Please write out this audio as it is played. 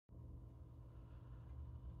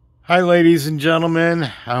Hi, ladies and gentlemen.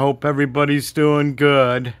 I hope everybody's doing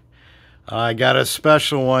good. I got a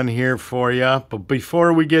special one here for you. But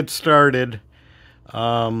before we get started,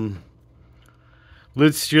 let's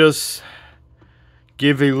just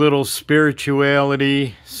give a little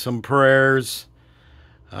spirituality, some prayers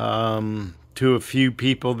to a few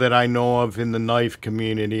people that I know of in the knife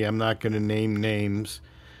community. I'm not going to name names,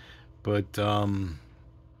 but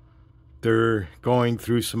they're going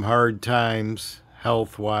through some hard times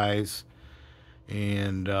health-wise,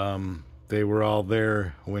 and they were all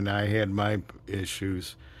there when I had my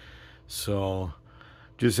issues. So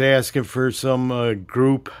just asking for some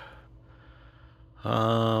group,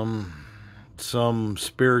 some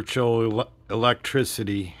spiritual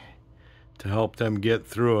electricity to help them get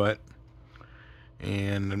through it.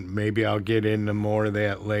 And maybe I'll get into more of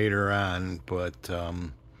that later on. But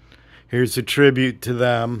here's a tribute to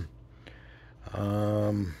them.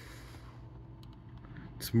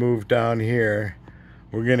 Let's move down here.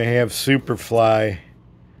 We're going to have Superfly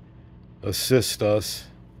assist us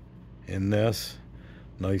in this.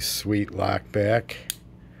 Nice, sweet lockback.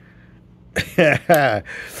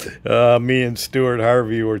 Me and Stuart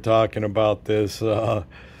Harvey were talking about this. I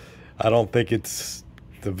don't think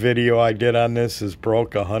the video I did on this has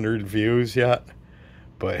broke 100 views yet.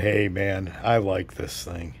 But hey, man, I like this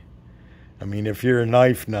thing. I mean, if you're a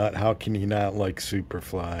knife nut, how can you not like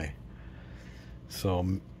Superfly? So,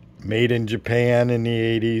 made in Japan in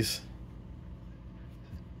the 80s.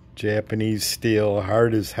 Japanese steel,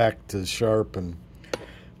 hard as heck to sharpen.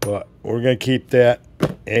 But we're going to keep that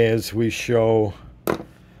as we show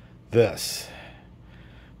this.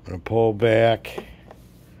 I'm going to pull back.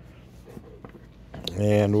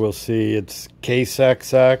 And we'll see it's Case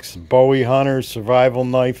XX, Bowie Hunter, Survival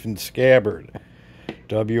Knife, and Scabbard.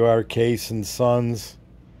 W.R. Case and Sons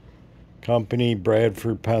Company,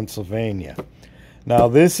 Bradford, Pennsylvania. Now,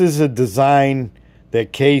 this is a design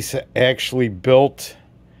that Case actually built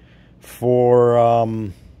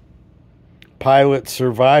for pilot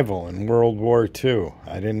survival in World War II.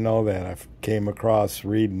 I didn't know that. I came across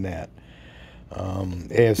reading that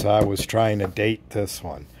as I was trying to date this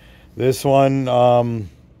one. This one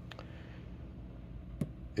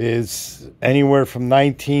is anywhere from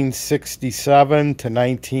 1967 to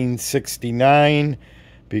 1969.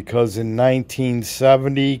 Because in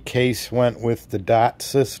 1970, Case went with the dot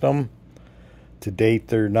system to date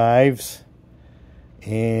their knives.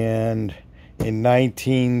 And in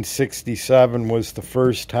 1967 was the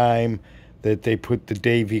first time that they put the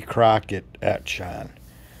Davy Crockett etch on.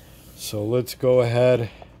 So let's go ahead,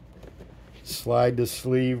 slide the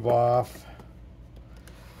sleeve off.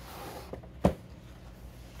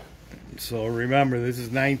 So remember, this is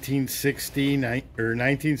 1960, or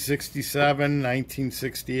 1967,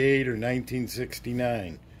 1968, or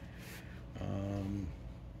 1969.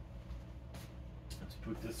 Let's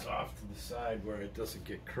put this off to the side where it doesn't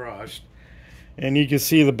get crushed. And you can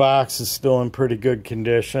see the box is still in pretty good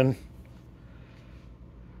condition.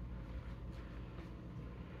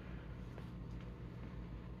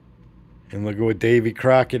 And look at what Davy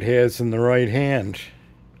Crockett has in the right hand.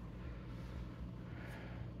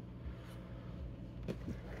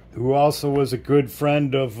 Who also was a good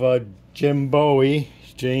friend of James Bowie.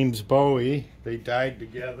 They died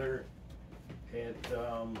together at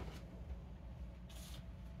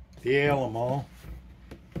the Alamo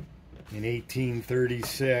in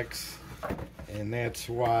 1836, and that's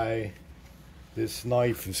why this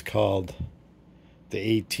knife is called the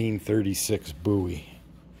 1836 Bowie.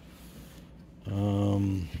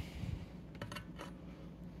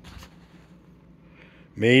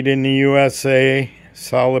 Made in the USA.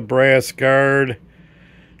 Solid brass guard,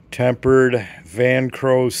 tempered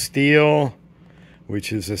Vancro steel,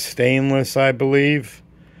 which is a stainless, I believe.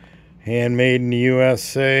 Handmade in the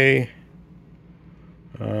USA.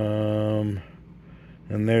 And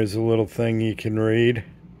there's a little thing you can read.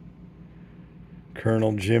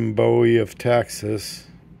 Colonel Jim Bowie of Texas.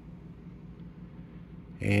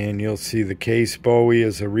 And you'll see the Case Bowie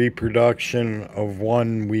is a reproduction of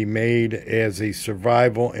one we made as a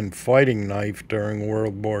survival and fighting knife during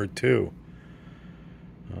World War II.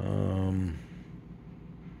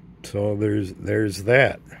 So there's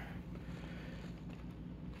that.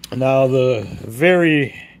 Now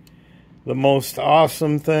the most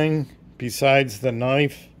awesome thing besides the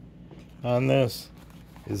knife on this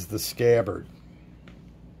is the scabbard.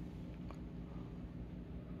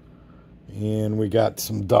 And we got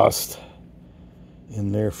some dust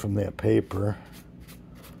in there from that paper.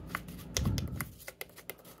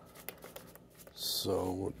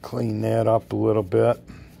 So we'll clean that up a little bit.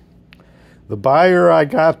 The buyer I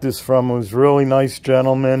got this from was a really nice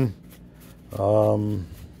gentleman.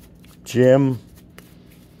 Jim,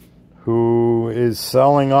 who is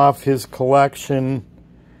selling off his collection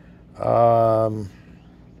because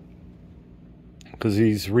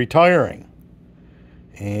he's retiring.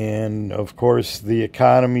 And, of course, the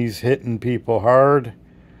economy's hitting people hard,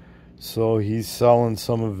 so he's selling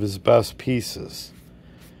some of his best pieces.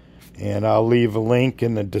 And I'll leave a link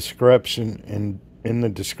in the description in the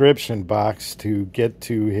description box to get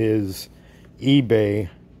to his eBay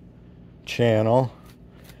channel,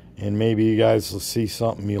 and maybe you guys will see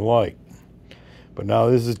something you like. But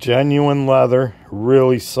now this is genuine leather,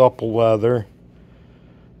 really supple leather,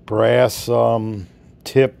 brass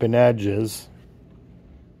tip and edges,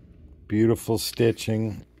 beautiful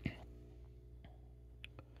stitching,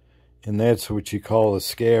 and that's what you call a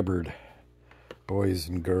scabbard, boys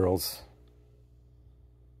and girls.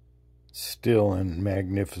 Still in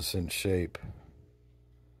magnificent shape.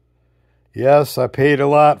 Yes, I paid a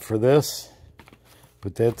lot for this,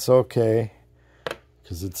 but that's okay,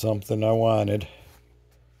 because it's something I wanted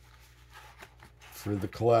for the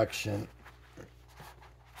collection.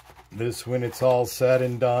 This, when it's all said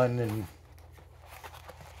and done, and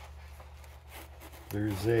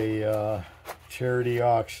there's a charity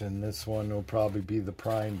auction, this one will probably be the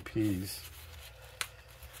prime piece.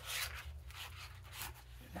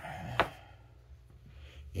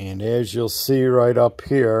 And as you'll see right up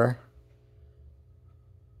here,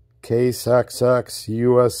 Case XX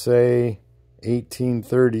USA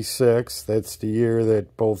 1836. That's the year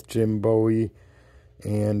that both Jim Bowie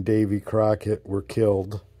and Davy Crockett were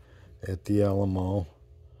killed at the Alamo.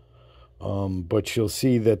 But you'll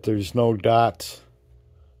see that there's no dots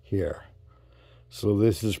here. So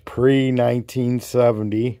this is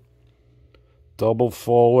pre-1970. Double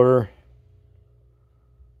fuller.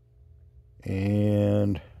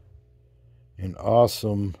 And an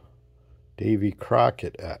awesome Davy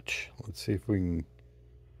Crockett etch. Let's see if we can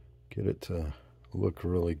get it to look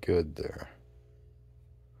really good there.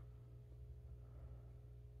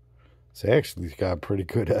 It's actually got a pretty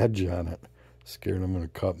good edge on it. Scared I'm going to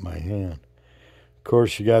cut my hand. Of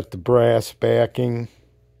course, you got the brass backing,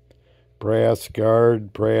 brass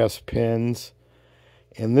guard, brass pins.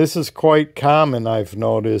 And this is quite common, I've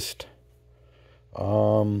noticed.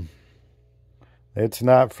 It's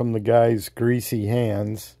not from the guy's greasy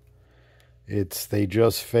hands. They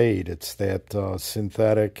just fade. It's that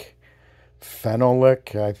synthetic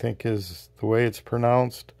phenolic, I think is the way it's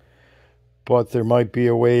pronounced. But there might be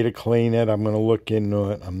a way to clean it. I'm going to look into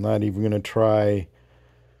it. I'm not even going to try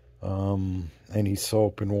any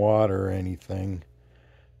soap and water or anything,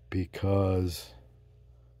 because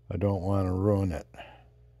I don't want to ruin it.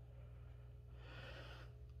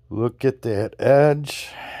 Look at that edge,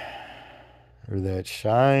 or that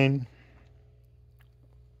shine.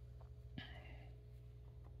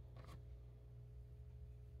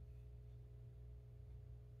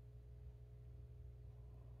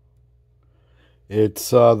 It's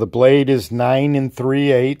the blade is 9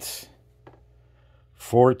 3/8,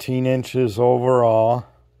 14 inches overall,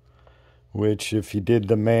 which if you did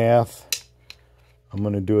the math, I'm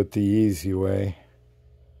going to do it the easy way.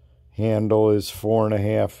 Handle is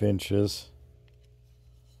 4.5 inches.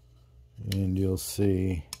 And you'll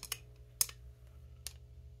see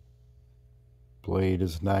blade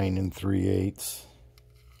is 9 3/8.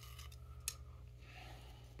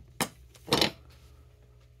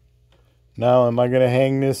 Now, am I going to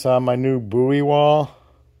hang this on my new Bowie wall?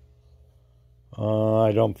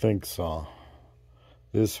 I don't think so.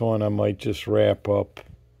 This one I might just wrap up,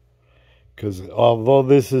 because although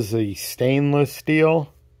this is a stainless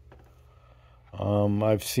steel,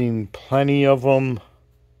 I've seen plenty of them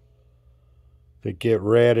that get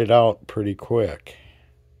ratted out pretty quick.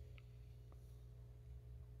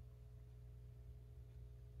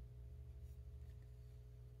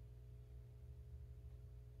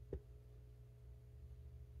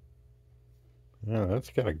 Yeah, that's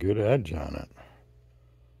got a good edge on it.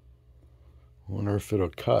 Wonder if it'll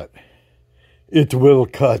cut. It will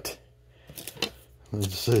cut.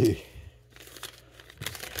 Let's see.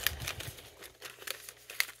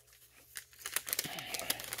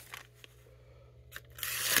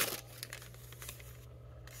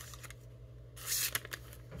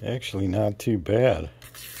 Actually, not too bad.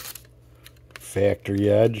 Factory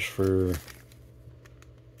edge for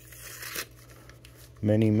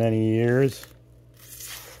many, many years.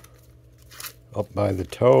 Up by the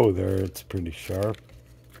toe there, it's pretty sharp.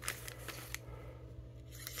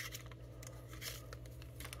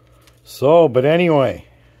 So, but anyway,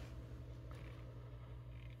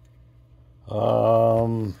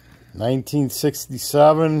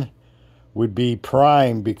 1967 would be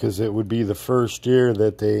prime, because it would be the first year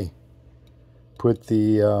that they put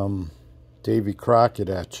the Davy Crockett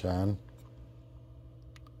etch on.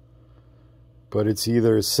 But it's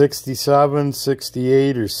either 67,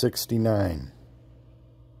 68, or 69.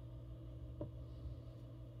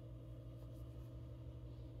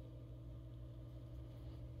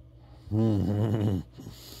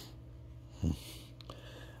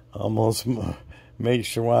 Almost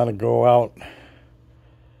makes you want to go out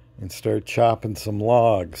and start chopping some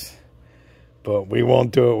logs. But we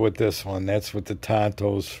won't do it with this one. That's what the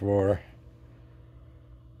Tonto's for.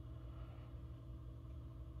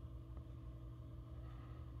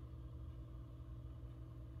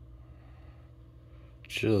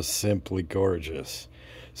 Just simply gorgeous.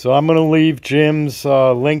 So I'm going to leave Jim's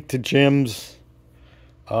link to Jim's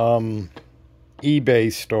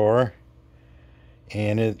eBay store.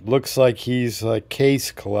 And it looks like he's a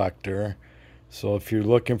case collector. So if you're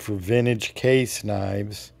looking for vintage case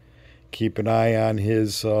knives, keep an eye on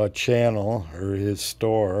his channel or his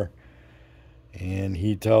store. And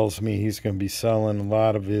he tells me he's going to be selling a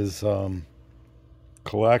lot of his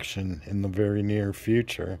collection in the very near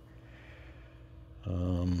future.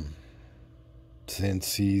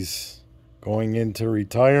 Since he's going into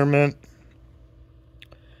retirement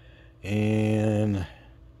and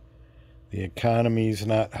the economy's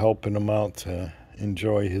not helping him out to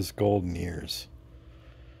enjoy his golden years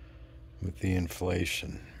with the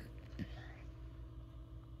inflation.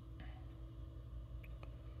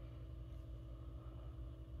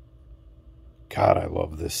 God, I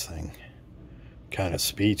love this thing. Kind of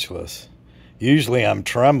speechless. Usually I'm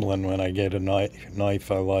trembling when I get a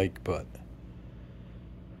knife I like, but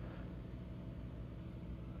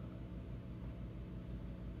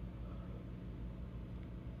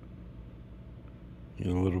a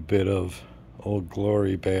little bit of Old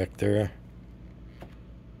Glory back there.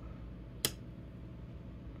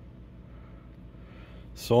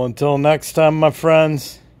 So until next time, my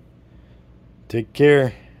friends, take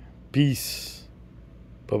care. Peace.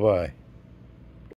 Bye-bye.